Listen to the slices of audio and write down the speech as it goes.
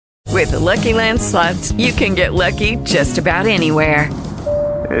With the Lucky Land Slots, you can get lucky just about anywhere.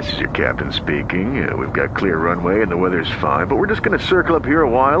 This is your captain speaking. We've got clear runway and the weather's fine, but we're just going to circle up here a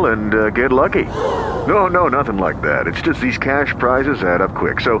while and get lucky. No, nothing like that. It's just these cash prizes add up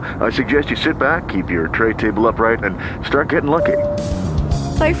quick. So I suggest you sit back, keep your tray table upright, and start getting lucky.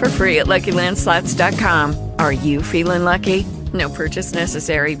 Play for free at LuckyLandSlots.com. Are you feeling lucky? No purchase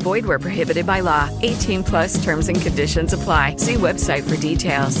necessary. Void where prohibited by law. 18 plus terms and conditions apply. See website for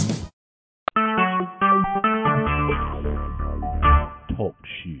details. Talk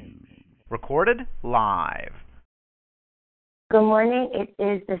shoes. Recorded live. Good morning. It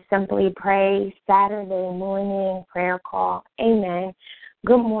is the Simply Pray Saturday morning prayer call. Amen.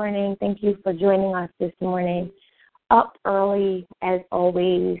 Good morning. Thank you for joining us this morning. Up early, as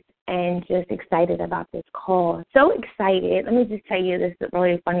always, and just excited about this call. So excited. Let me just tell you, this is a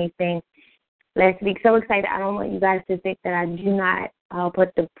really funny thing. Last week, so excited. I don't want you guys to think that I do not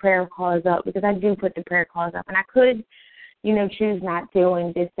put the prayer calls up, because I do put the prayer calls up. And I could, choose not to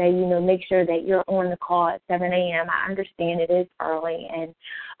and just say, make sure that you're on the call at 7 a.m. I understand it is early,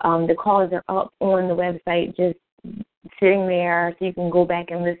 and the calls are up on the website, just sitting there so you can go back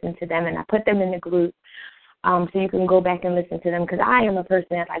and listen to them. And I put them in the group so you can go back and listen to them, because I am a person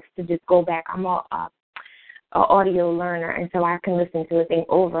that likes to just go back. I'm an audio learner, and so I can listen to a thing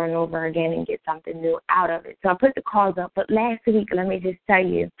over and over again and get something new out of it. So I put the calls up. But last week, let me just tell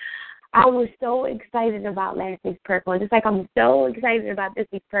you, I was so excited about last week's prayer call. Just like I'm so excited about this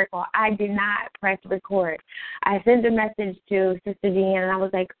week's prayer call, I did not press record. I sent a message to Sister Deanne, and I was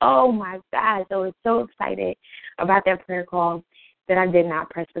like, oh, my God. So I was so excited about that prayer call that I did not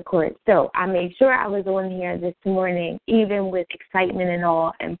press record. So I made sure I was on here this morning, even with excitement and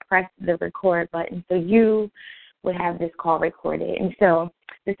all, and pressed the record button so you would have this call recorded. And so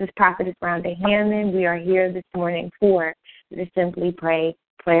this is Prophetess Rhonda Hammond. We are here this morning for the Simply Pray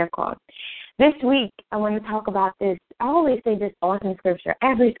prayer call. This week, I want to talk about this. I always say this awesome scripture.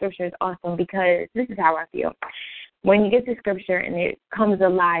 Every scripture is awesome, because this is how I feel. When you get the scripture and it comes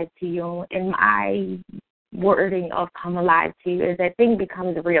alive to you, and my wording of come alive to you is that thing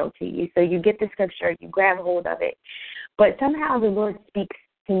becomes real to you. So you get the scripture, you grab hold of it, but somehow the Lord speaks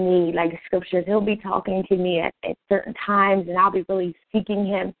to me like scriptures. He'll be talking to me at certain times, and I'll be really seeking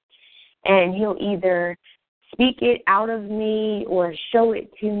him, and he'll either speak it out of me or show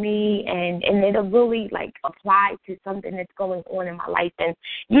it to me, and it'll really apply to something that's going on in my life, and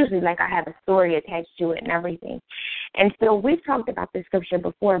usually I have a story attached to it and everything. And so we've talked about this scripture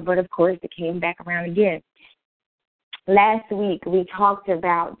before, but of course it came back around again. Last week, we talked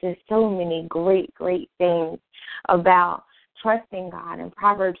about just so many great things about trusting God in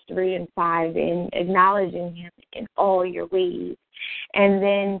Proverbs 3 and 5 and acknowledging him in all your ways. And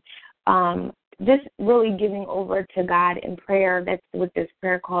then just really giving over to God in prayer. That's what this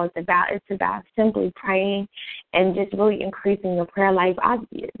prayer call is about. It's about simply praying and just really increasing your prayer life.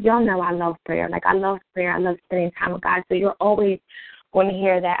 Y'all know I love prayer. I love prayer. I love spending time with God. So you're always going to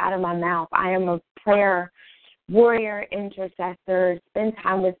hear that out of my mouth. I am a prayer warrior, intercessor, spend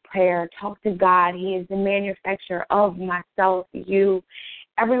time with prayer, talk to God. He is the manufacturer of myself, you,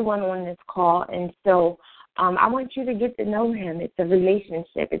 everyone on this call. And so I want you to get to know him. It's a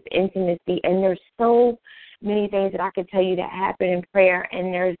relationship. It's intimacy. And there's so many things that I could tell you that happen in prayer.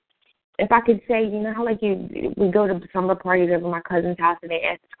 And there's, if I could say, how we go to summer parties over my cousin's house and they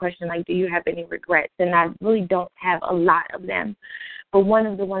ask this question, do you have any regrets? And I really don't have a lot of them. But one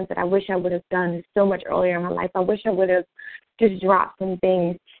of the ones that I wish I would have done so much earlier in my life, I wish I would have just dropped some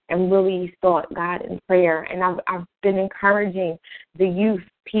things and really sought God in prayer. And I've been encouraging the youth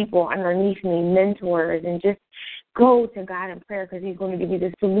people underneath me, mentors, and just go to God in prayer, because he's going to give you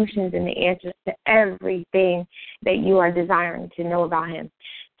the solutions and the answers to everything that you are desiring to know about him.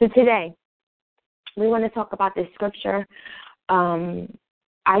 So today, we want to talk about this scripture,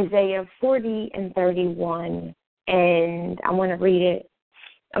 Isaiah 40 and 31. And I want to read it.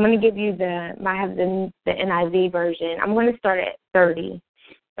 I'm going to give you I have the NIV version. I'm going to start at 30.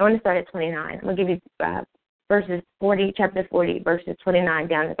 I want to start at 29. I'm going to give you chapter 40, verses 29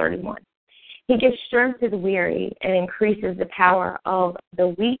 down to 31. He gives strength to the weary and increases the power of the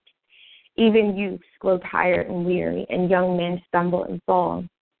weak. Even youths grow tired and weary, and young men stumble and fall.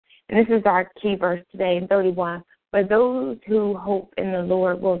 And this is our key verse today in 31. But those who hope in the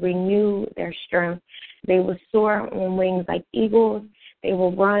Lord will renew their strength. They will soar on wings like eagles. They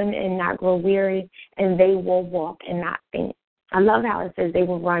will run and not grow weary, and they will walk and not faint. I love how it says they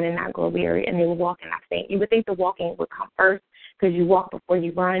will run and not grow weary, and they will walk and not faint. You would think the walking would come first, because you walk before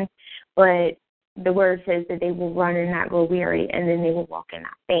you run, but the word says that they will run and not grow weary, and then they will walk and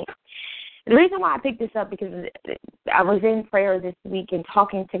not faint. The reason why I picked this up because I was in prayer this week and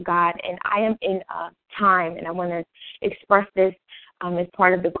talking to God, and I am in a time, and I want to express this as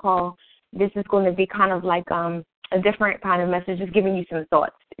part of the call. This is going to be kind of like a different kind of message, just giving you some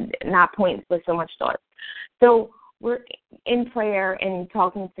thoughts, not points, but so much thoughts. So we're in prayer and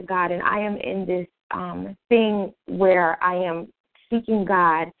talking to God, and I am in this thing where I am seeking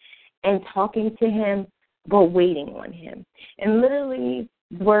God and talking to Him, but waiting on Him. And literally,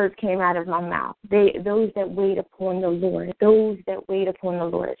 words came out of my mouth. Those that wait upon the Lord. Those that wait upon the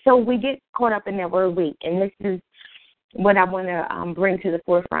Lord. So we get caught up in that word wait, and this is what I want to bring to the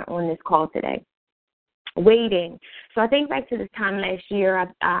forefront on this call today. Waiting. So I think back to this time last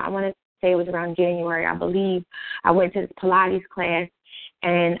year, I want to say it was around January, I believe. I went to this Pilates class,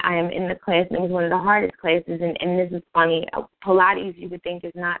 and I am in the class, and it was one of the hardest classes, and this is funny. Pilates, you would think,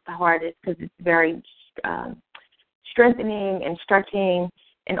 is not the hardest because it's very strengthening and stretching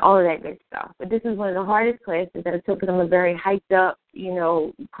and all of that good stuff. But this is one of the hardest classes that I took because I'm a very hyped up,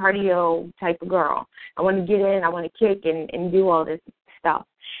 cardio type of girl. I want to get in, I want to kick and do all this stuff.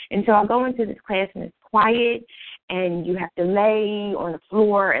 And so I go into this class and it's quiet and you have to lay on the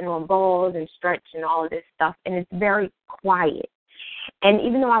floor and on balls and stretch and all of this stuff. And it's very quiet. And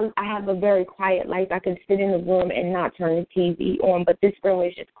even though I have a very quiet life, I can sit in the room and not turn the TV on, but this room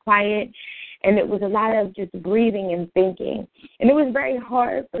is just quiet. And it was a lot of just breathing and thinking. And it was very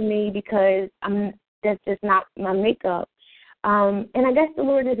hard for me because that's just not my makeup. And I guess the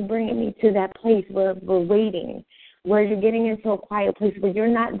Lord is bringing me to that place where we're waiting, where you're getting into a quiet place where you're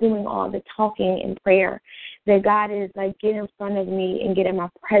not doing all the talking and prayer, that God is like, get in front of me and get in my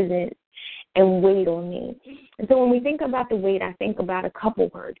presence and wait on me. And so when we think about the wait, I think about a couple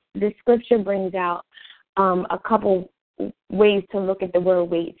words. This scripture brings out a couple ways to look at the word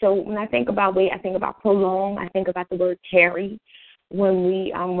wait. So when I think about wait, I think about prolong. I think about the word tarry. When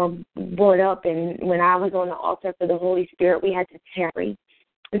we were brought up and when I was on the altar for the Holy Spirit, we had to tarry.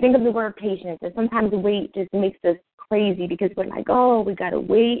 I think of the word patience, and sometimes wait just makes us crazy because we're like, oh, we got to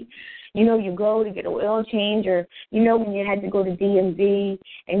wait. You go to get an oil change, or, when you had to go to DMV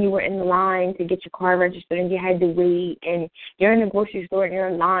and you were in the line to get your car registered and you had to wait, and you're in the grocery store and you're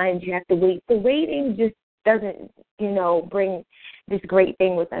in lines, you have to wait. So waiting just doesn't, bring this great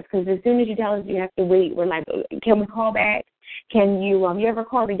thing with us, because as soon as you tell us you have to wait, we're like, can we call back? Can you ever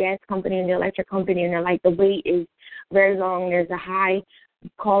call the gas company and the electric company and they're like, the wait is very long, there's a high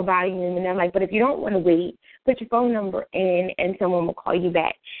call volume, and they're like, but if you don't want to wait, put your phone number in and someone will call you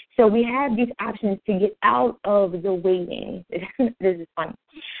back. So we have these options to get out of the waiting. This is funny.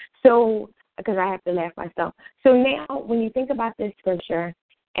 So, because I have to laugh myself. So now when you think about this scripture,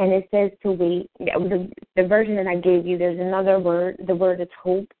 and it says to wait, the version that I gave you, there's another word, the word is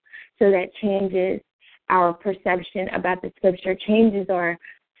hope. So that changes our perception about the scripture, changes our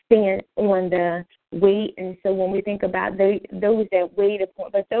stance on the wait. And so when we think about those that wait upon,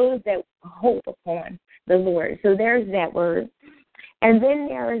 but those that hope upon the Lord. So there's that word. And then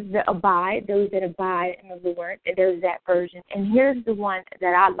there's the abide, those that abide in the Lord. And there's that version. And here's the one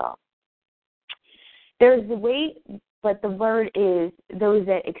that I love. There's the wait, but the word is those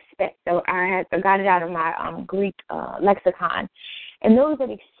that expect. So I got it out of my Greek lexicon. And those that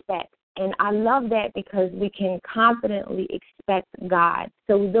expect. And I love that because we can confidently expect God.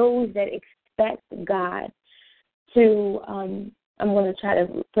 So those that expect God to, I'm going to try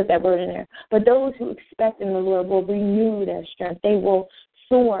to put that word in there, but those who expect in the Lord will renew their strength. They will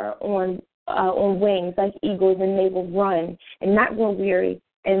soar on wings like eagles, and they will run and not grow weary,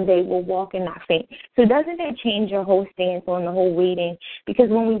 and they will walk and not faint. So doesn't that change your whole stance on the whole waiting? Because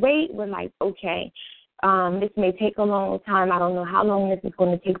when we wait, we're like, okay, this may take a long time. I don't know how long this is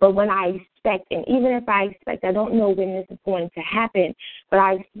going to take. But when I expect, and even if I expect, I don't know when this is going to happen, but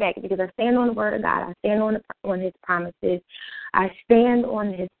I expect, because I stand on the word of God. I stand on His promises. I stand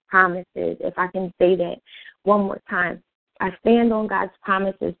on His promises, if I can say that one more time. I stand on God's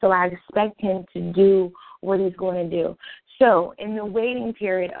promises, so I expect Him to do what He's going to do. So in the waiting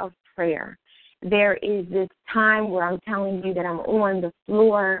period of prayer, there is this time where I'm telling you that I'm on the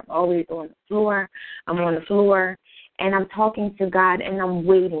floor, always on the floor. I'm on the floor, and I'm talking to God, and I'm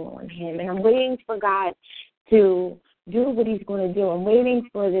waiting on Him. And I'm waiting for God to do what He's going to do. I'm waiting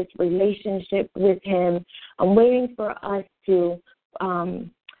for this relationship with Him. I'm waiting for us to,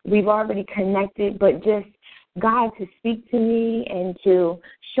 we've already connected, but just God to speak to me and to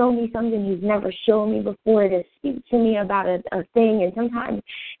show me something He's never shown me before, to speak to me about a thing. And sometimes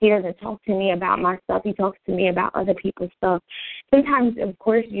He doesn't talk to me about my stuff. He talks to me about other people's stuff. Sometimes, of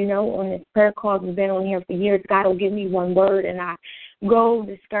course, on this prayer call, we've been on here for years, God will give me one word, and I go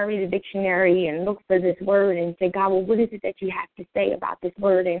scurry the dictionary and look for this word and say, God, well, what is it that you have to say about this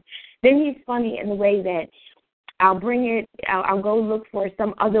word? And then he's funny in the way that I'll go look for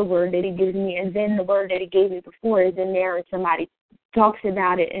some other word that he gives me, and then the word that he gave me before is in there, and somebody talks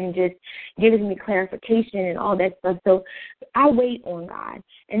about it and just gives me clarification and all that stuff. So I wait on God.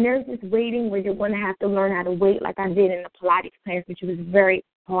 And there's this waiting where you're going to have to learn how to wait, like I did in the Pilates class, which was very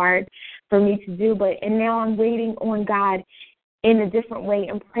hard for me to do. And now I'm waiting on God in a different way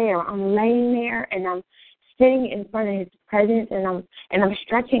in prayer. I'm laying there and I'm sitting in front of his presence, and I'm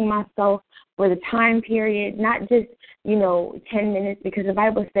stretching myself for the time period, not just 10 minutes, because the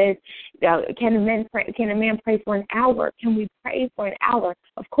Bible says, can a man pray for an hour? Can we pray for an hour?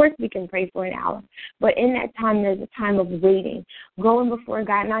 Of course we can pray for an hour, but in that time there's a time of waiting, going before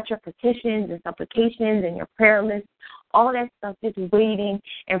God, not your petitions and supplications and your prayer list, all that stuff, just waiting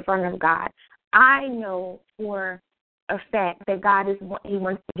in front of God. I know for a fact that he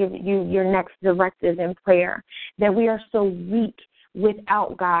wants to give you your next directive in prayer, that we are so weak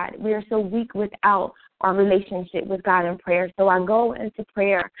without God. We are so weak without our relationship with God in prayer. So I go into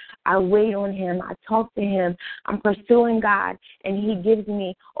prayer. I wait on him. I talk to him. I'm pursuing God, and he gives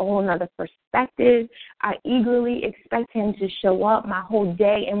me a whole other perspective. I eagerly expect him to show up my whole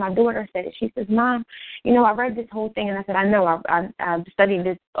day. And my daughter said it. She says, Mom, I read this whole thing, and I said, I know. I've studied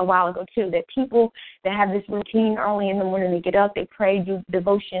this a while ago, too, that people that have this routine early in the morning, they get up, they pray, do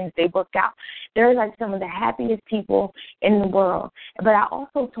devotions, they work out. They're like some of the happiest people in the world. But I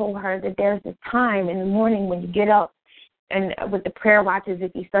also told her that there's this time in the morning when you get up, and with the prayer watches,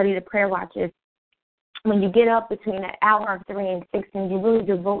 if you study the prayer watches, when you get up between an hour of 3 and 6 and you really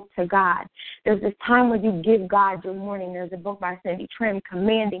devote to God, there's this time when you give God your morning. There's a book by Cindy Trim,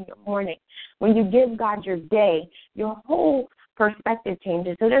 Commanding Your Morning. When you give God your day, your whole perspective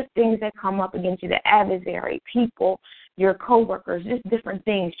changes. So there's things that come up against you, the adversary, people, your coworkers, just different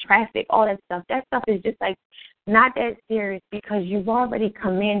things, traffic, all that stuff. That stuff is just like not that serious, because you've already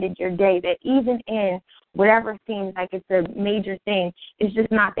commanded your day, that even in whatever seems like it's a major thing, it's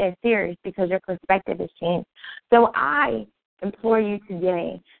just not that serious because your perspective has changed. So I implore you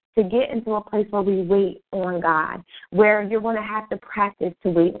today to get into a place where we wait on God, where you're going to have to practice to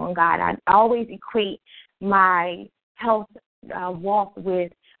wait on God. I always equate my health walk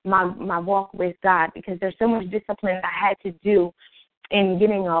with my walk with God, because there's so much discipline that I had to do in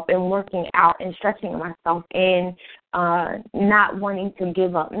getting up and working out and stretching myself and not wanting to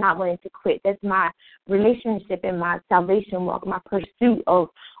give up, not wanting to quit. That's my relationship and my salvation walk, my pursuit of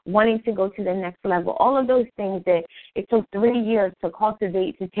wanting to go to the next level. All of those things that it took 3 years to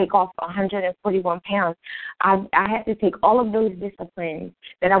cultivate to take off 141 pounds. I had to take all of those disciplines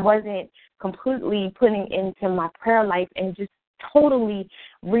that I wasn't completely putting into my prayer life and just totally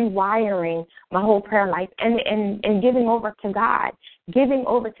rewiring my whole prayer life and giving over to God. Giving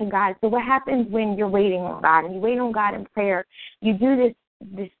over to God. So what happens when you're waiting on God and you wait on God in prayer? You do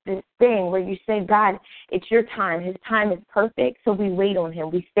this thing where you say, God, it's your time. His time is perfect, so we wait on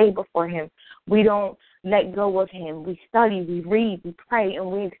him. We stay before him. We don't let go of him. We study, we read, we pray, and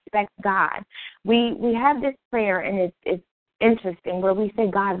we expect God. We have this prayer, and it's interesting, where we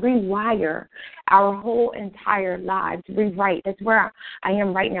say, God, rewire our whole entire lives, rewrite. That's where I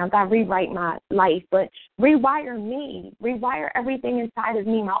am right now. God, rewrite my life, but rewire me, rewire everything inside of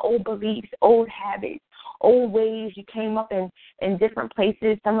me, my old beliefs, old habits, old ways. You came up in different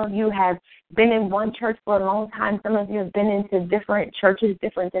places. Some of you have been in one church for a long time. Some of you have been into different churches,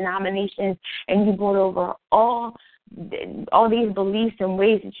 different denominations, and you brought over all these beliefs and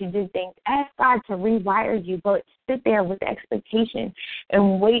ways that you did things. Ask God to rewire you, but sit there with expectation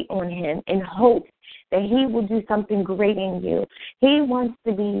and wait on him and hope that he will do something great in you. He wants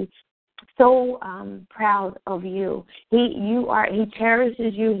to be so proud of you. He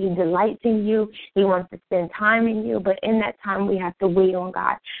cherishes you. He delights in you. He wants to spend time in you. But in that time, we have to wait on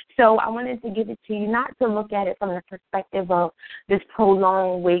God. So I wanted to give it to you, not to look at it from the perspective of this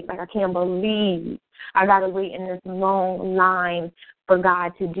prolonged wait, like I can't believe I got to wait in this long line for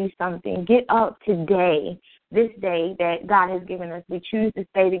God to do something. Get up today, this day that God has given us. We choose this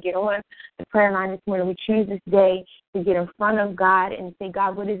day to get on the prayer line this morning. We choose this day to get in front of God and say,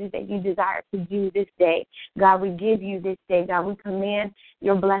 God, what is it that you desire to do this day? God, we give you this day. God, we command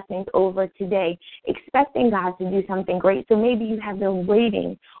your blessings over today, expecting God to do something great. So maybe you have been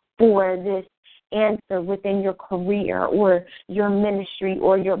waiting for this answer within your career or your ministry,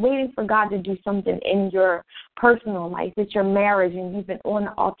 or you're waiting for God to do something in your personal life. It's your marriage, and you've been on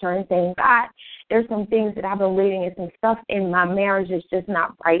the altar and saying, God, there's some things that I've been waiting, and some stuff in my marriage is just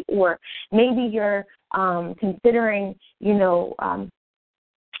not right. Or maybe you're considering,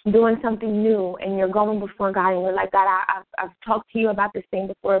 doing something new, and you're going before God, and you're like, God, I've talked to you about this thing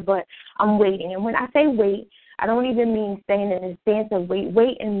before, but I'm waiting. And when I say wait, I don't even mean staying in the stance of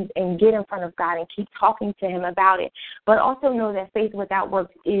wait and get in front of God and keep talking to him about it, but also know that faith without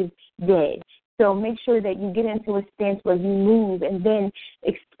works is dead. So make sure that you get into a stance where you move and then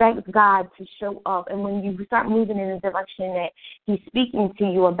expect God to show up. And when you start moving in the direction that he's speaking to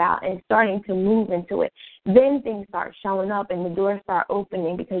you about and starting to move into it, then things start showing up and the doors start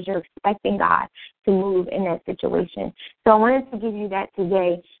opening because you're expecting God to move in that situation. So I wanted to give you that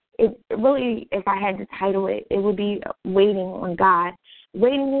today. It really, if I had to title it, it would be waiting on God.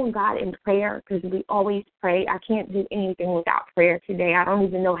 Waiting on God in prayer, because we always pray. I can't do anything without prayer today. I don't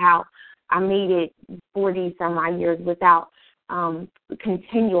even know how I made it 40-some-odd years without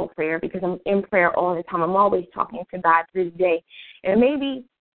continual prayer, because I'm in prayer all the time. I'm always talking to God through the day. And maybe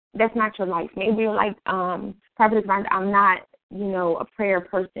that's not your life. Maybe you're like, Prophet, I'm not, a prayer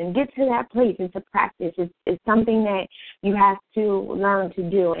person. Get to that place. It's a practice. It's something that you have to learn to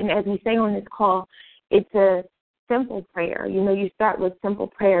do. And as we say on this call, it's a simple prayer. You start with simple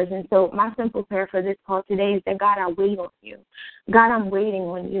prayers. And so my simple prayer for this call today is that, God, I wait on you. God, I'm waiting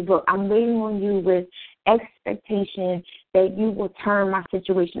on you, but I'm waiting on you with expectation that you will turn my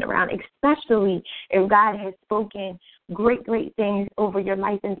situation around, especially if God has spoken great, great things over your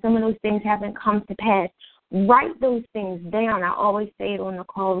life and some of those things haven't come to pass. Write those things down. I always say it on the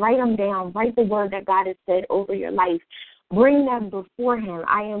call. Write them down. Write the word that God has said over your life. Bring them before him.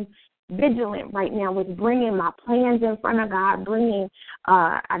 I am vigilant right now with bringing my plans in front of God,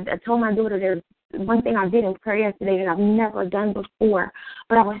 I told my daughter there's one thing I did in prayer yesterday that I've never done before,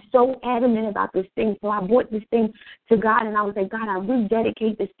 but I was so adamant about this thing, so I brought this thing to God, and I was like, God, I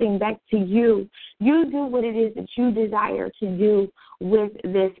rededicate this thing back to you. You do what it is that you desire to do with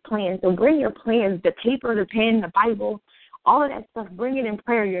this plan. So bring your plans, the paper, the pen, the Bible, all of that stuff, bring it in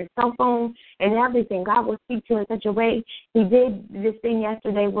prayer, your cell phone and everything. God will speak to you in such a way. He did this thing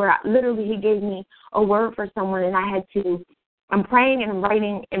yesterday where he gave me a word for someone, and I'm praying and I'm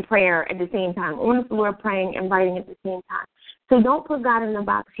writing in prayer at the same time. On the floor, praying and writing at the same time. So don't put God in a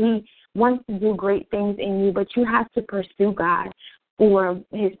box. He wants to do great things in you, but you have to pursue God for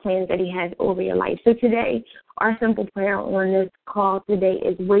his plans that he has over your life. So today, our simple prayer on this call today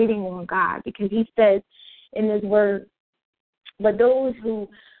is waiting on God, because he says in his word, but those who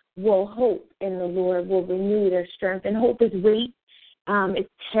will hope in the Lord will renew their strength. And hope is wait, it's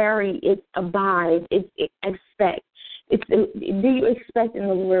tarry, it's abide, it's expect. Do you expect in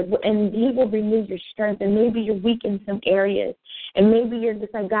the Lord? And he will renew your strength. And maybe you're weak in some areas. And maybe you're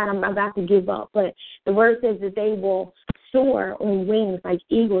just like, God, I'm about to give up. But the word says that they will soar on wings like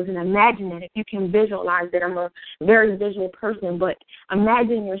eagles. And imagine that. If you can visualize that. I'm a very visual person. But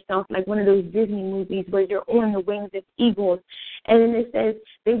imagine yourself like one of those Disney movies where you're on the wings of eagles. And then it says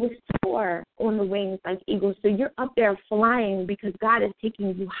they will soar on the wings like eagles. So you're up there flying because God is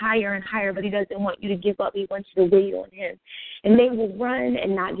taking you higher and higher, but he doesn't want you to give up. He wants you to wait on him. And they will run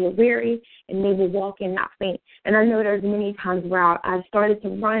and not get weary, and they will walk and not faint. And I know there's many times where I started to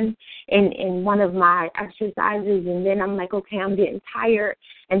run in one of my exercises, and then I'm like, okay, I'm getting tired,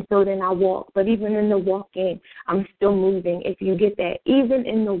 and so then I walk. But even in the walking, I'm still moving. If you get that, even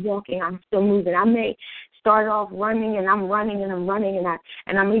in the walking, I'm still moving. I may start off running, and I'm running,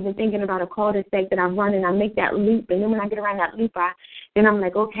 and I'm even thinking about a cul-de-sac that I run, and I make that loop, and then when I get around that loop, then I'm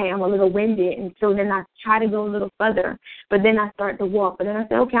like, okay, I'm a little winded, and so then I try to go a little further, but then I start to walk, but then I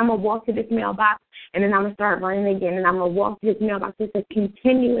say, okay, I'm going to walk to this mailbox, and then I'm going to start running again, and I'm going to walk to this mailbox. It's a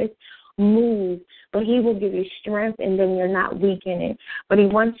continuous move, but he will give you strength, and then you're not weak in it, but he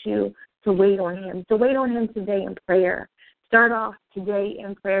wants you to wait on him. So wait on him today in prayer. Start off today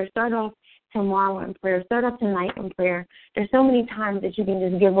in prayer. Start off tomorrow in prayer. Start up tonight in prayer. There's so many times that you can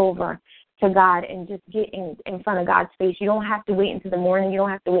just give over to God and just get in front of God's face. You don't have to wait until the morning. You don't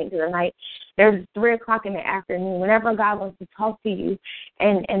have to wait until the night. There's 3 o'clock in the afternoon, whenever God wants to talk to you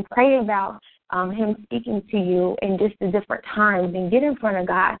and pray about him speaking to you in just the different times, and get in front of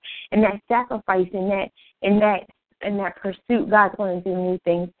God. And that sacrifice in that pursuit, God's going to do new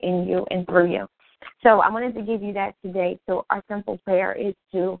things in you and through you. So I wanted to give you that today. So our simple prayer is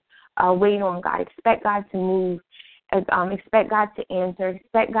to wait on God. Expect God to move. Expect God to answer.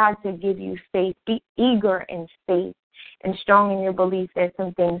 Expect God to give you faith. Be eager in faith and strong in your belief that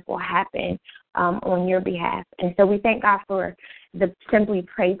some things will happen on your behalf. And so we thank God for the Simply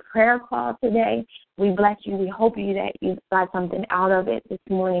Pray prayer call today. We bless you. We hope that you got something out of it this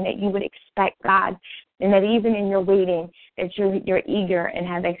morning, that you would expect God, and that even in your waiting, that you're eager and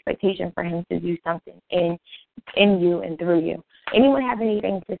have expectation for him to do something in you and through you. Anyone have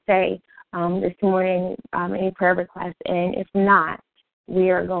anything to say this morning, any prayer requests? And if not, we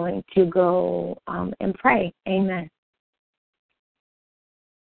are going to go and pray. Amen.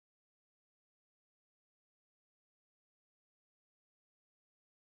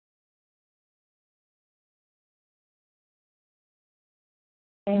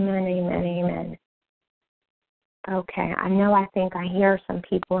 Amen, amen, amen. Okay, I think I hear some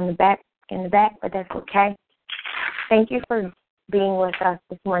people in the back, but that's okay. Thank you for being with us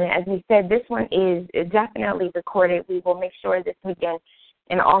this morning. As we said, this one is definitely recorded. We will make sure this weekend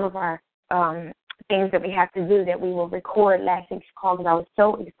in all of our things that we have to do that we will record last week's call, because I was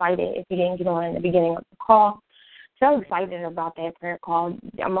so excited. If you didn't get on in the beginning of the call, so excited about that prayer call.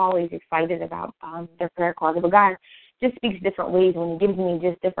 I'm always excited about the prayer calls. But God just speaks different ways when He gives me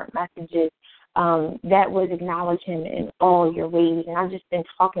just different messages. That was acknowledge Him in all your ways. And I've just been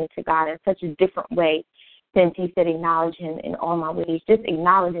talking to God in such a different way since He said acknowledge Him in all my ways. Just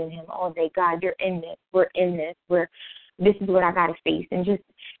acknowledging Him all day. God, you're in this. We're in this. This is what I got to face. And just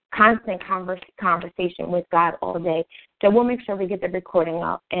constant conversation with God all day. So we'll make sure we get the recording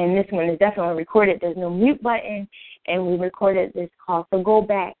up. And this one is definitely recorded. There's no mute button. And we recorded this call. So go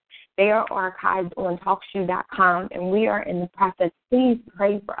back. They are archived on TalkShoe.com. And we are in the process. Please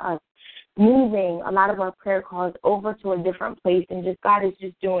pray for us. Moving a lot of our prayer calls over to a different place. And just God is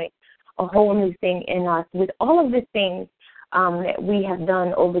just doing a whole new thing in us. With all of the things that we have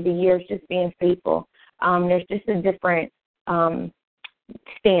done over the years, just being faithful, there's just a different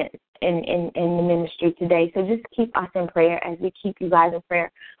stance in the ministry today. So just keep us in prayer as we keep you guys in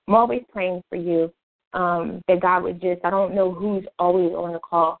prayer. I'm always praying for you, that God would just, I don't know who's always on the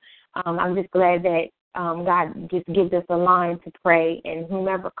call. I'm just glad that God just gives us a line to pray, and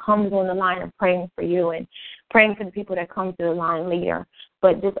whomever comes on the line, I'm praying for you and praying for the people that come to the line later.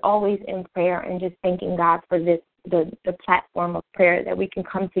 But just always in prayer and just thanking God for this, the platform of prayer that we can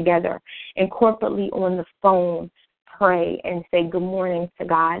come together and corporately on the phone pray and say good morning to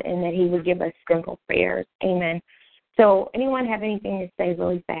God, and that He would give us simple prayers. Amen. So anyone have anything to say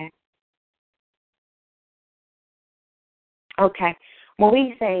really fast? Okay. Well,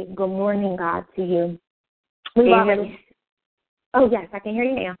 we say good morning, God, to you. Oh, yes, I can hear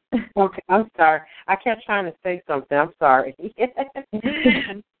you now. Okay, I'm sorry. I kept trying to say something. I'm sorry.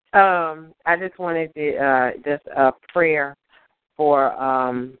 I just wanted to just a prayer for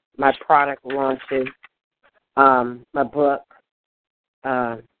my product launches, my book.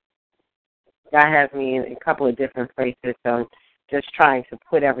 God has me in a couple of different places, so I'm just trying to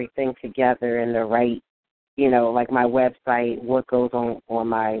put everything together in the right, like my website, what goes on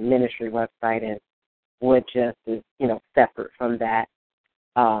my ministry website, and what just is, separate from that.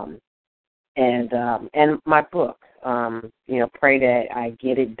 And my book, pray that I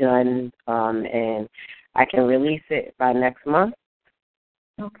get it done, and I can release it by next month.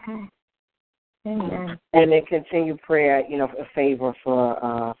 Okay. Amen. And then continue prayer, a favor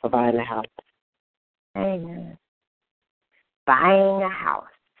for buying a house. Amen. Buying a house.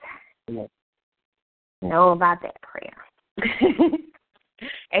 Yes. Know about that prayer.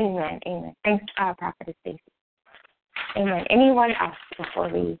 Amen. Amen. Thanks, Prophetess Stacy. Amen. Anyone else before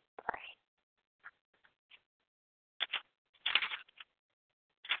we pray?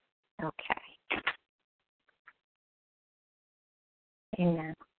 Okay.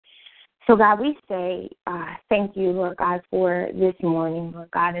 Amen. So, God, we say thank you, Lord God, for this morning, Lord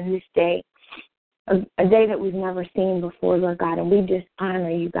God, and this day, a day that we've never seen before, Lord God, and we just honor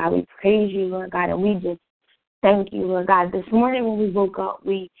you, God. We praise you, Lord God, and we just thank you, Lord God. This morning when we woke up,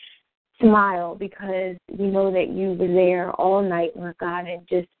 we smiled because we know that you were there all night, Lord God, and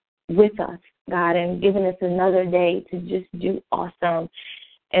just with us, God, and giving us another day to just do awesome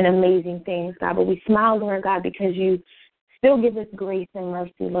and amazing things, God. But we smile, Lord God, because you still give us grace and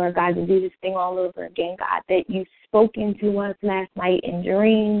mercy, Lord God, to do this thing all over again, God, that you spoke into us last night in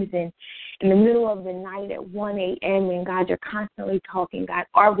dreams and in the middle of the night at 1 a.m., and, God, you're constantly talking, God.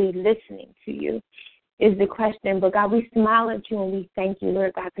 Are we listening to you is the question. But, God, we smile at you and we thank you,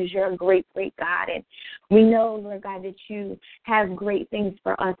 Lord God, because you're a great, great God. And we know, Lord God, that you have great things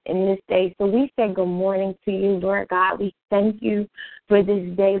for us in this day. So we say good morning to you, Lord God. We thank you for this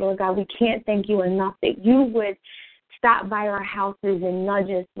day, Lord God. We can't thank you enough that you would stop by our houses and nudge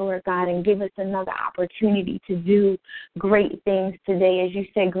us, Lord God, and give us another opportunity to do great things today. As you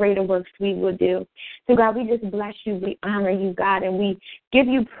said, greater works we will do. So, God, we just bless you. We honor you, God, and we give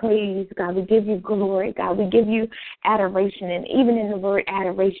you praise, God. We give you glory, God. We give you adoration, and even in the word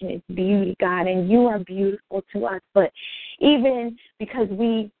adoration, it's beauty, God, and you are beautiful to us. But even because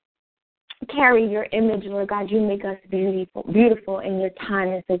we carry your image, Lord God, you make us beautiful in your time,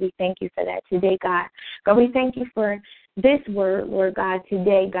 and so we thank you for that today, God. God, we thank you for this word, Lord God,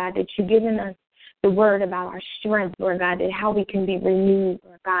 today, God, that you've given us the word about our strength, Lord God, and how we can be renewed,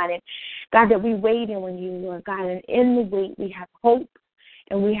 Lord God. And God, that we wait on you, Lord God. And in the wait, we have hope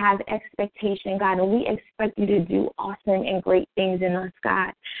and we have expectation, God. And we expect you to do awesome and great things in us,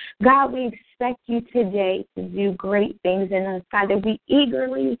 God. God, we expect you today to do great things in us, God, that we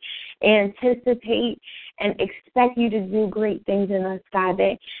eagerly anticipate and expect you to do great things in us, God.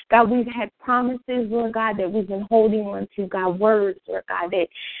 That, God, we've had promises, Lord God, that we've been holding on to, God, words, Lord God, that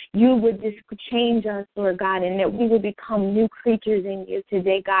you would just change us, Lord God, and that we would become new creatures in you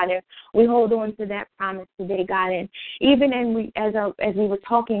today, God. And we hold on to that promise today, God. And even as we were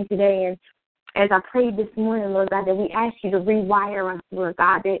talking today, and as I prayed this morning, Lord God, that we ask you to rewire us, Lord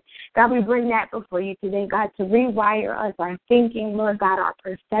God, that, God, we bring that before you today, God, to rewire us, our thinking, Lord God, our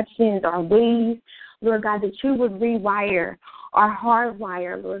perceptions, our ways, Lord God, that you would rewire our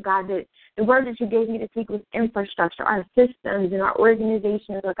hardwire, Lord God, that the word that you gave me to speak was infrastructure, our systems and our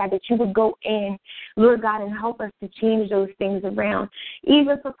organizations, Lord God, that you would go in, Lord God, and help us to change those things around.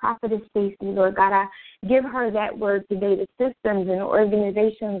 Even for Prophetess Stacy, Lord God, I give her that word today, the systems and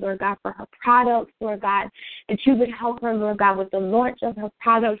organizations, Lord God, for her products, Lord God, that you would help her, Lord God, with the launch of her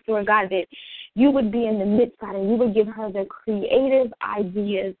products, Lord God, that you would be in the midst, God, and you would give her the creative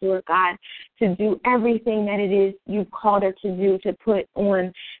ideas, Lord God, to do everything that it is you've called her to do, to put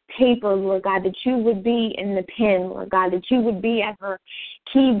on paper, Lord God, that you would be in the pen, Lord God, that you would be at her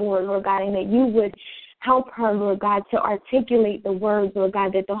keyboard, Lord God, and that you would help her, Lord God, to articulate the words, Lord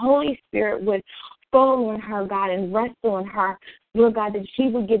God, that the Holy Spirit would fall on her, God, and rest on her, Lord God, that she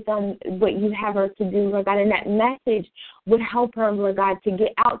would get done what you have her to do, Lord God, and that message would help her, Lord God, to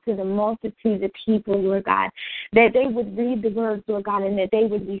get out to the multitudes of people, Lord God, that they would read the words, Lord God, and that they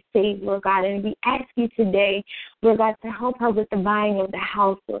would be saved, Lord God. And we ask you today, Lord God, to help her with the buying of the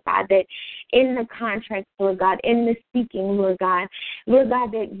house, Lord God, that in the contract, Lord God, in the speaking, Lord God,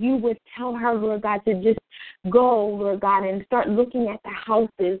 that you would tell her, Lord God, to just go, Lord God, and start looking at the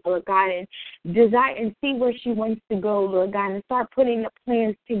houses, Lord God, and desire and see where she wants to go, Lord God, and start putting the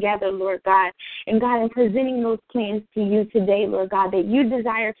plans together, Lord God, and God, and presenting those plans to you today, Lord God, that you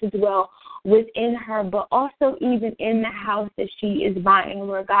desire to dwell within her, but also even in the house that she is buying,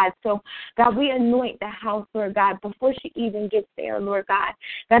 Lord God. So, God, we anoint the house, Lord God, before she even gets there, Lord God.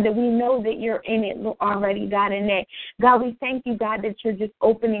 God, that we know that you're in it already, God, and that, God, we thank you, God, that you're just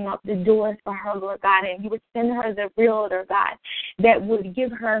opening up the doors for her, Lord God, and you would send her the realtor, God, that would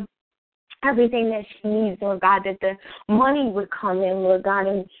give her everything that she needs, Lord God, that the money would come in, Lord God,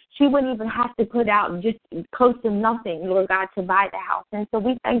 and she wouldn't even have to put out just close to nothing, Lord God, to buy the house. And so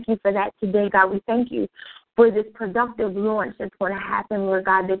we thank you for that today, God. We thank you for this productive launch that's going to happen, Lord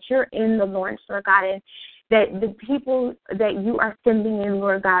God, that you're in the launch, Lord God, and that the people that you are sending in,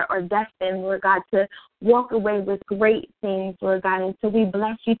 Lord God, are destined, Lord God, to walk away with great things, Lord God. And so we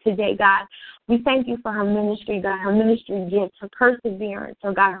bless you today, God. We thank you for her ministry, God, her ministry gifts, her perseverance,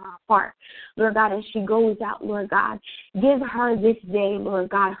 Lord God, her heart, Lord God, as she goes out, Lord God. Give her this day, Lord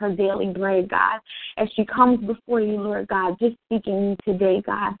God, her daily bread, God, as she comes before you, Lord God, just speaking today,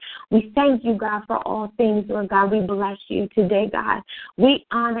 God. We thank you, God, for all things, Lord God. We bless you today, God. We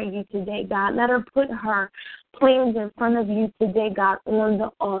honor you today, God. Let her put her plans in front of you today, God, on the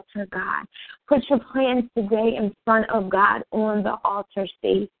altar, God. Put your plans today in front of God on the altar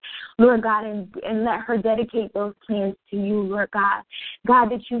space, Lord God, and let her dedicate those plans to you, Lord God.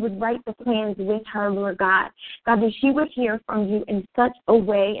 God, that you would write the plans with her, Lord God. God, that she would hear from you in such a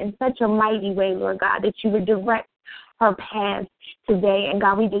way, in such a mighty way, Lord God, that you would direct her path today. And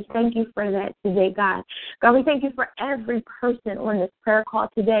God, we just thank you for that today, God. God, we thank you for every person on this prayer call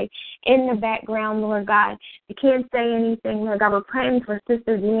today in the background, Lord God. You can't say anything, Lord God. We're praying for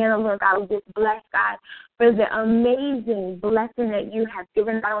Sister Deanna, Lord God. We just bless God for the amazing blessing that you have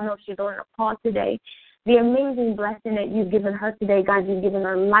given. I don't know if she's on the call today. The amazing blessing that you've given her today, God. You've given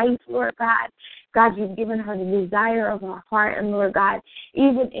her life, Lord God. God, you've given her the desire of her heart. And, Lord God,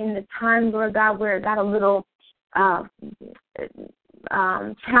 even in the time, Lord God, where it got a little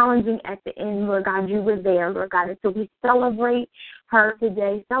challenging at the end, Lord God, you were there, Lord God. And so we celebrate her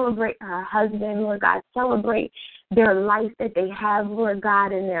today, celebrate her husband, Lord God, celebrate their life that they have, Lord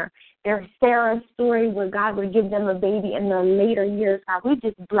God, and their Sarah story where God would give them a baby in the later years, God. We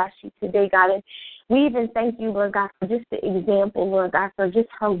just bless you today, God. And we even thank you, Lord God, for just the example, Lord God, for just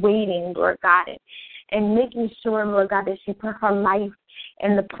her waiting, Lord God, and making sure, Lord God, that she put her life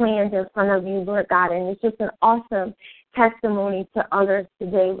and the plans in front of you, Lord God. And it's just an awesome testimony to others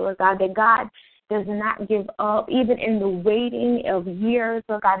today, Lord God, that God does not give up, even in the waiting of years,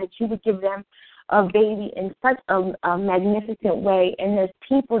 Lord God, that you would give them a baby in such a magnificent way. And there's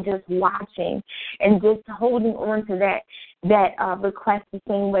people just watching and just holding on to that request the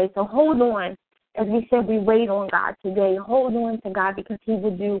same way. So hold on As we said, we wait on God today. Hold on to God because he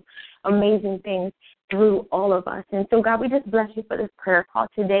will do amazing things through all of us. And so, God, we just bless you for this prayer call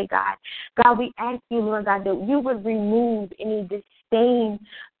today, God. God, we ask you, Lord God, that you would remove any disdain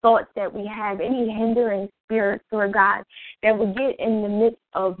thoughts that we have, any hindering spirits, Lord God, that would get in the midst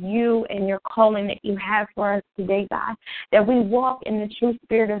of you and your calling that you have for us today, God, that we walk in the true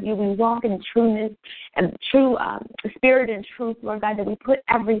spirit of you. We walk in trueness and true spirit and truth, Lord God, that we put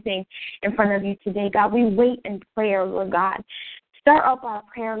everything in front of you today, God. We wait in prayer, Lord God. Stir up our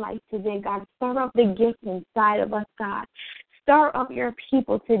prayer life today, God. Stir up the gift inside of us, God. Stir up your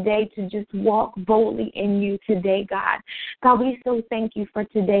people today to just walk boldly in you today, God. God, we so thank you for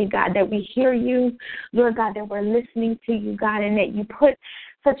today, God, that we hear you, Lord God, that we're listening to you, God, and that you put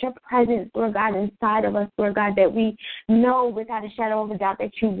such a presence, Lord God, inside of us, Lord God, that we know without a shadow of a doubt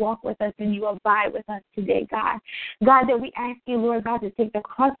that you walk with us and you abide with us today, God. God, that we ask you, Lord God, to take the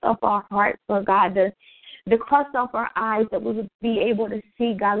crust off our hearts, Lord God, the crust off our eyes, that we would be able to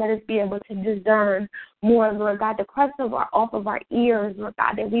see, God. Let us be able to discern more, Lord God. The crust off of our ears, Lord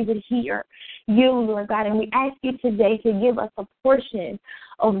God, that we would hear you, Lord God. And we ask you today to give us a portion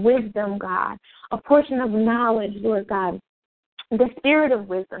of wisdom, God, a portion of knowledge, Lord God. The spirit of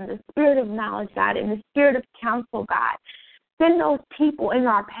wisdom, the spirit of knowledge, God, and the spirit of counsel, God. Send those people in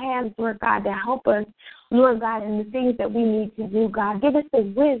our paths, Lord God, to help us, Lord God, in the things that we need to do, God. Give us the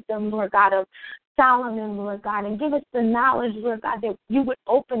wisdom, Lord God, of Solomon, Lord God, and give us the knowledge, Lord God, that you would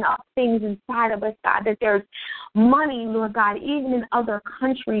open up things inside of us, God, that there's money, Lord God, even in other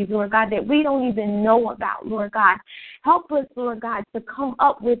countries, Lord God, that we don't even know about, Lord God. Help us, Lord God, to come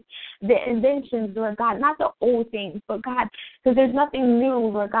up with the inventions, Lord God, not the old things, but God, because there's nothing new,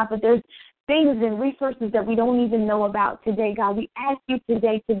 Lord God, but there's things and resources that we don't even know about today, God. We ask you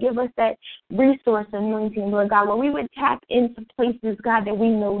today to give us that resource anointing, Lord God, where we would tap into places, God, that we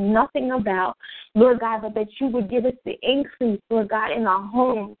know nothing about, Lord God, but that you would give us the increase, Lord God, in our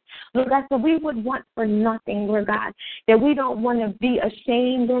homes, Lord God, so we would want for nothing, Lord God, that we don't want to be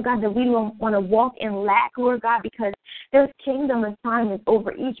ashamed, Lord God, that we don't want to walk in lack, Lord God, because there's kingdom assignments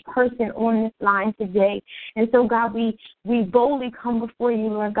over each person on this line today. And so, God, we boldly come before you,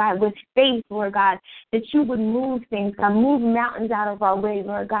 Lord God, with faith, Lord God, that you would move things, God, move mountains out of our way,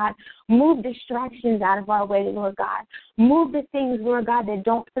 Lord God, move distractions out of our way, Lord God, move the things, Lord God, that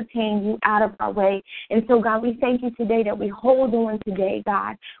don't pertain you out of our way. And so, God, we thank you today that we hold on today,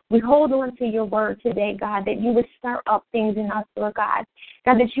 God. We hold on to your word today, God, that you would stir up things in us, Lord God.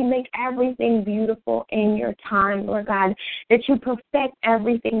 God, that you make everything beautiful in your time, Lord God, that you perfect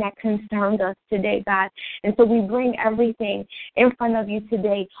everything that concerns us today, God. And so we bring everything in front of you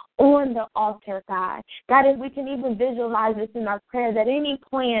today on the altar, God. God, if we can even visualize this in our prayer, that any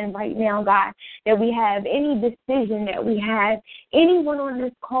plan right now, God, that we have, any decision that we have, anyone on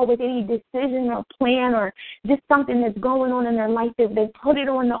this call with any decision or plan or just something that's going on in their life, that they put it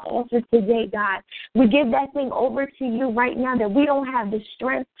on the altar today, God. We give that thing over to you right now, that we don't have the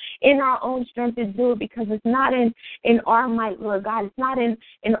strength in our own strength to do it, because it's not in our might, Lord God. It's not in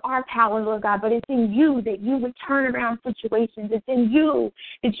our power, Lord God, but it's in you that you would turn around situations. It's in you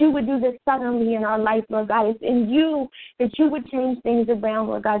that you would do this suddenly in our life, Lord God. It's in you that you would change things around,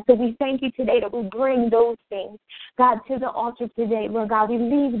 Lord God. So we thank you today that we bring those things, God, to the altar today, Lord God. We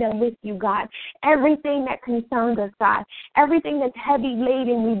leave them with you, God. Everything that concerns us, God, everything that's heavy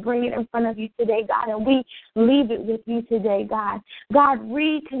laden, we bring it in front of you today, God, and we leave it with you today, God. God,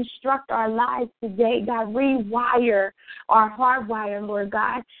 reconstruct our lives today, God. Rewire our hardwire, Lord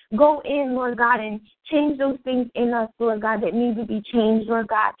God. Go in, Lord God, and change those things in us, Lord God, that need to be changed, Lord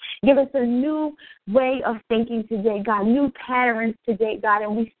God. Give us a new way of thinking today, God, new patterns today, God,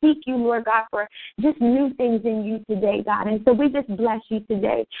 and we seek you, Lord God, for just new things in you today, God. And so we just bless you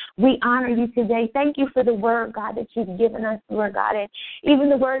today. We honor you today. Thank you for the word, God, that you've given us, Lord God, and even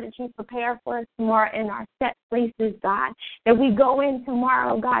the word that you prepare for us tomorrow in our set places, God, that we go in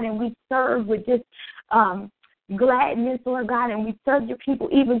tomorrow, God, and we serve with just gladness, Lord God, and we serve your people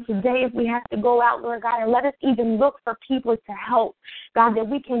even today if we have to go out, Lord God, and let us even look for people to help, God, that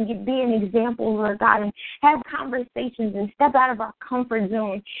we can be an example, Lord God, and have conversations and step out of our comfort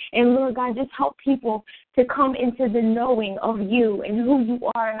zone, and Lord God, just help people to come into the knowing of you and who you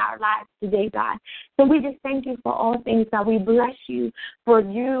are in our lives today, God. So we just thank you for all things, God. We bless you for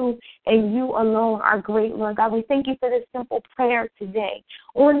you and you alone are great, Lord God. We thank you for this simple prayer today.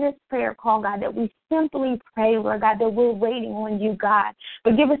 On this prayer call, God, that we simply pray, Lord God, that we're waiting on you, God.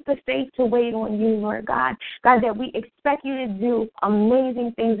 But give us the faith to wait on you, Lord God. God, that we expect you to do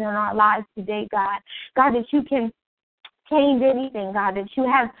amazing things in our lives today, God. God, that you can change anything, God, that you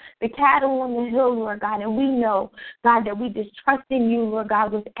have the cattle on the hill, Lord God, and we know, God, that we just trust in you, Lord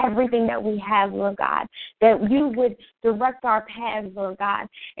God, with everything that we have, Lord God, that you would direct our paths, Lord God.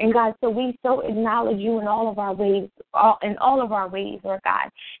 And, God, so we so acknowledge you in all of our ways, Lord God.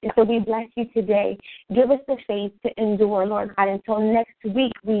 And so we bless you today. Give us the faith to endure, Lord God, until next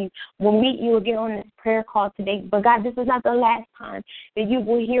week we will meet you again on this prayer call today. But, God, this is not the last time that you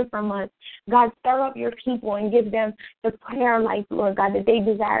will hear from us. God, stir up your people and give them the prayer life, Lord God, that they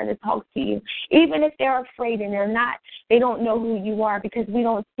desire to talk to you. Even if they're afraid and they don't know who you are, because we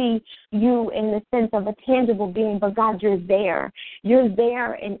don't see you in the sense of a tangible being, but God, you're there. You're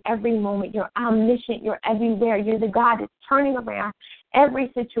there in every moment. You're omniscient. You're everywhere. You're the God that's turning around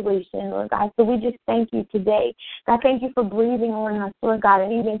every situation, Lord God. So we just thank you today. God, thank you for breathing on us, Lord God,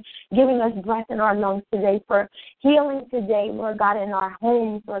 and even giving us breath in our lungs today, for healing today, Lord God, in our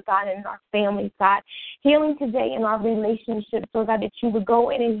homes, Lord God, in our families, God. Healing today in our relationships, Lord God, that you would go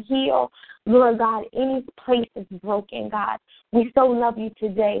in and heal, Lord God, any place that's broken, God. We so love you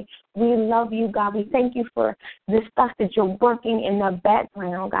today. We love you, God. We thank you for the stuff that you're working in the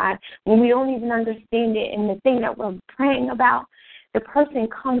background, God, when we don't even understand it, and the thing that we're praying about, the person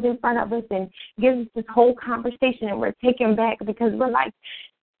comes in front of us and gives us this whole conversation, and we're taken back because we're like,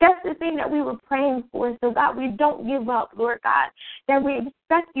 that's the thing that we were praying for. So, God, we don't give up, Lord God, that we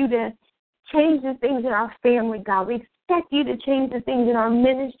expect you to change the things in our family, God. We expect you to change the things in our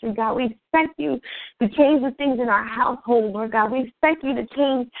ministry, God. We expect you to change the things in our household, Lord God. We expect you to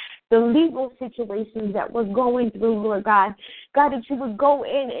change the legal situations that we're going through, Lord God. God, that you would go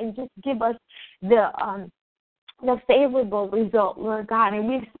in and just give us the favorable result, Lord God. And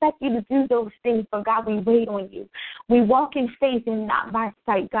we expect you to do those things, but God, we wait on you. We walk in faith and not by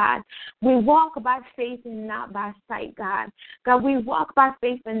sight, God. We walk by faith and not by sight, God. God, we walk by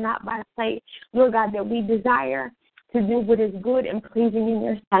faith and not by sight, Lord God, that we desire to do what is good and pleasing in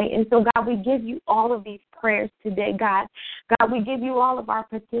your sight. And so, God, we give you all of these prayers today, God. God, we give you all of our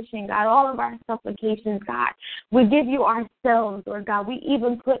petition, God, all of our supplications, God. We give you ourselves, Lord God. We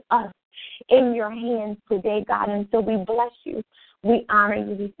even put us in your hands today, God. And so we bless you. We honor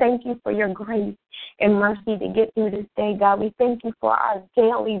you. We thank you for your grace and mercy to get through this day, God. We thank you for our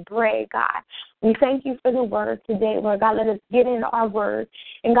daily bread, God. We thank you for the word today, Lord God. Let us get in our word,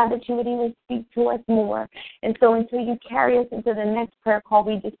 and God, that you would even speak to us more. And so until you carry us into the next prayer call,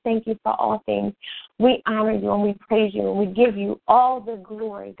 we just thank you for all things. We honor you and we praise you and we give you all the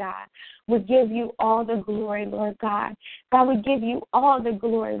glory, God. We give you all the glory, Lord God. God, we give you all the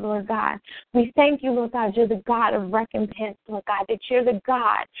glory, Lord God. We thank you, Lord God, you're the God of recompense, Lord God, that you're the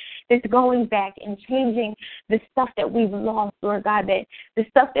God that's going back and changing the stuff that we've lost, Lord God, that the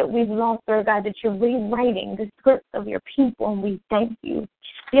stuff that we've lost, Lord God, that you're rewriting the scripts of your people, and we thank you.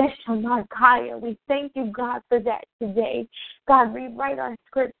 Yes, Shamakaya, we thank you, God, for that today. God, rewrite our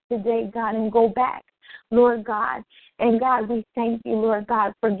scripts today, God, and go back, Lord God. And God, we thank you, Lord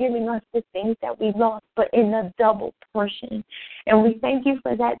God, for giving us the things that we lost, but in a double portion. And we thank you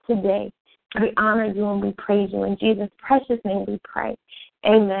for that today. We honor you and we praise you. In Jesus' precious name we pray.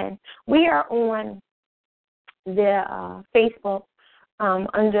 Amen. We are on the Facebook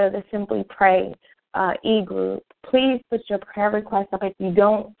under the Simply Pray e-group. Please put your prayer request up. If you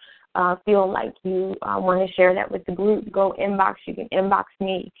don't feel like you want to share that with the group, go inbox. You can inbox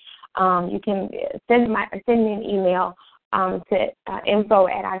me. You can send me an email to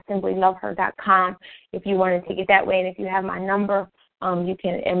info@isimplyloveher.com if you want to take it that way. And if you have my number, you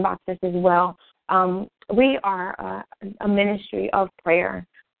can inbox us as well. We are a ministry of prayer,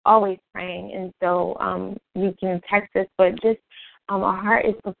 always praying. And so you can text us, but just our heart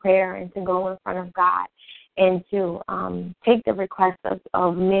is for prayer and to go in front of God and to take the requests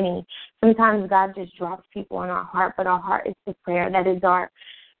of many. Sometimes God just drops people in our heart, but our heart is for prayer. That is our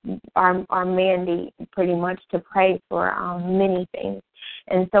mandate, pretty much, to pray for many things.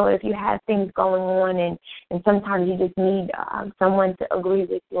 And so if you have things going on and sometimes you just need someone to agree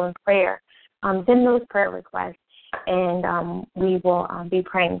with you in prayer, send those prayer requests, and we will be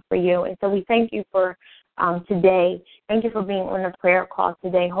praying for you. And so we thank you for today. Thank you for being on the prayer call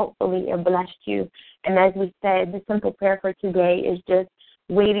today. Hopefully it blessed you. And as we said, the simple prayer for today is just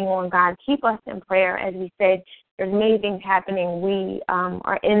waiting on God. Keep us in prayer. As we said, there's many things happening. We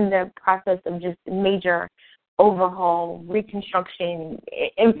are in the process of just major overhaul, reconstruction,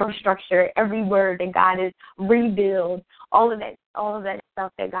 infrastructure, every word that God is rebuild, all of that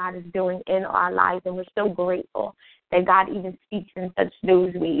stuff that God is doing in our lives. And we're so grateful that God even speaks in such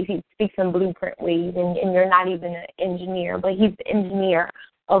those ways. He speaks in blueprint ways, and you're not even an engineer, but he's the engineer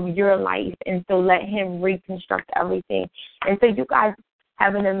of your life. And so let him reconstruct everything. And so you guys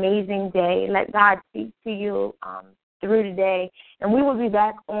have an amazing day. Let God speak to you through today. And we will be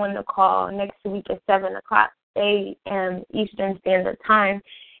back on the call next week at 7 o'clock a.m. Eastern Standard Time.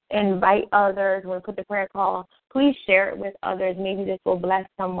 Invite others. When we put the prayer call, please share it with others. Maybe this will bless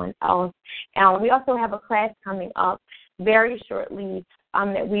someone else. We also have a class coming up very shortly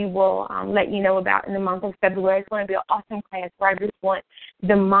that we will let you know about in the month of February. It's going to be an awesome class where I just want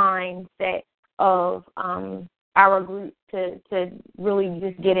the mindset of our group to really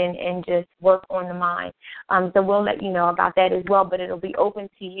just get in and just work on the mind. So we'll let you know about that as well, but it'll be open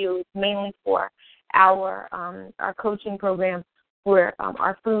to you. It's mainly for our coaching program for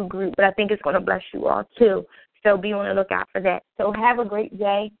our food group, but I think it's going to bless you all too. So be on the lookout for that. So have a great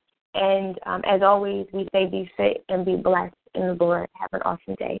day, and as always, we say be fit and be blessed in the Lord. Have an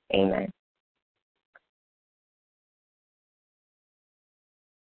awesome day. Amen.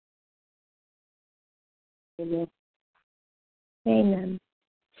 Amen. Amen.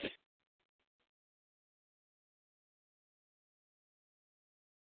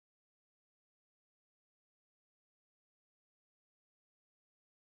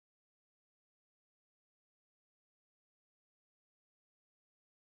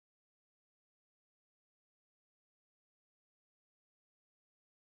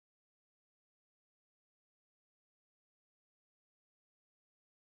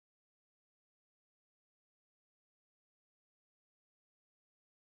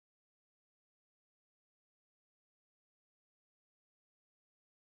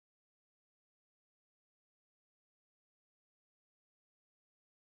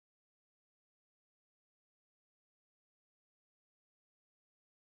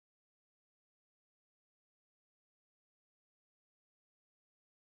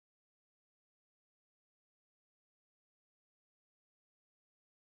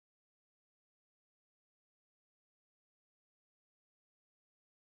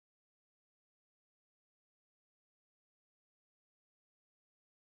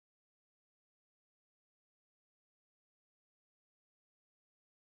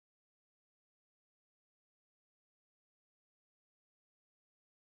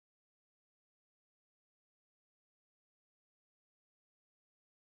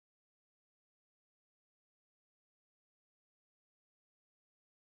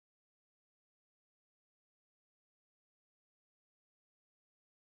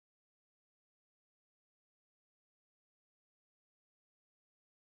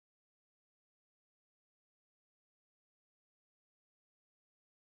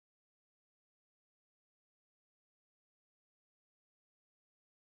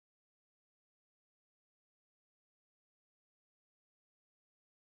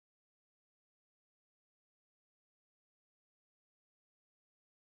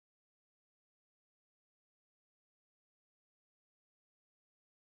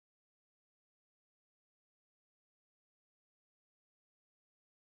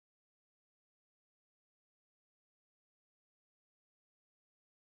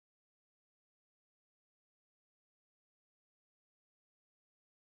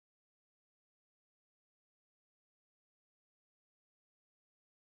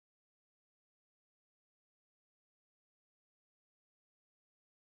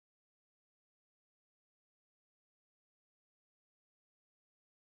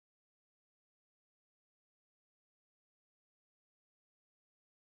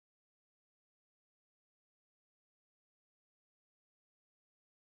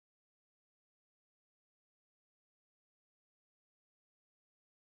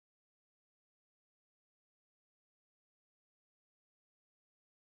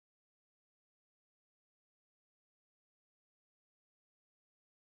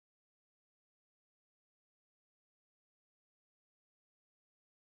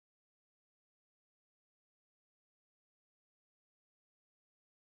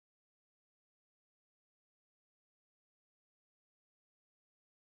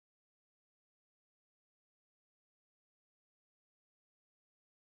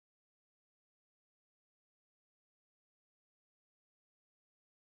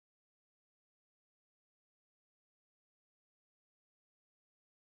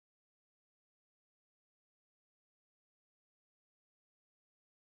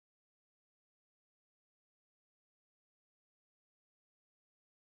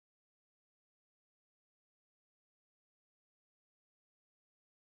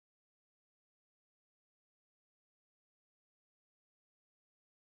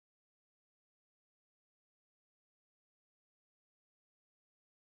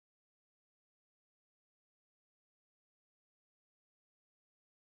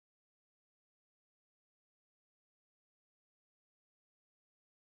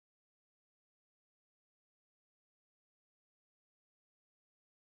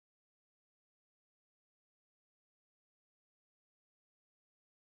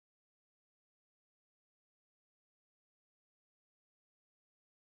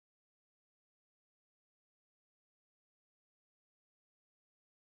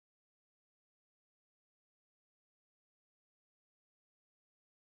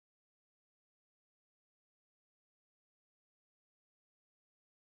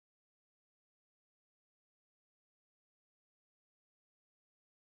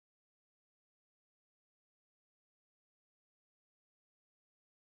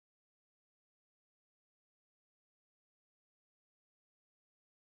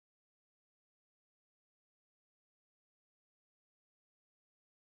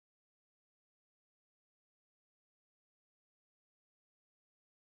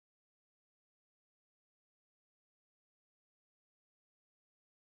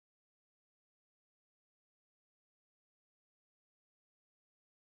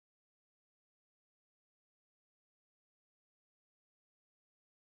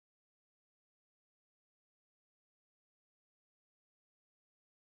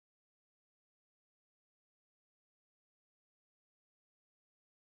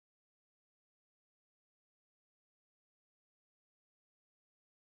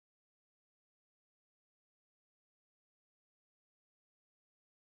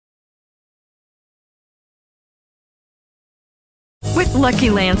 With Lucky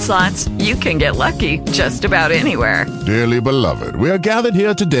Land Slots, you can get lucky just about anywhere. Dearly beloved, we are gathered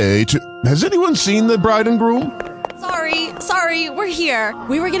here today to... Has anyone seen the bride and groom? Sorry, we're here.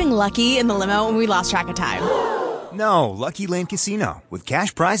 We were getting lucky in the limo and we lost track of time. No, Lucky Land Casino, with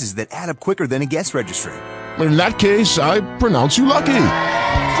cash prizes that add up quicker than a guest registry. In that case, I pronounce you lucky.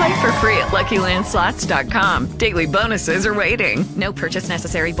 Play for free at LuckyLandSlots.com. Daily bonuses are waiting. No purchase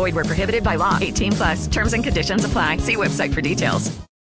necessary. Void where prohibited by law. 18+. Terms and conditions apply. See website for details.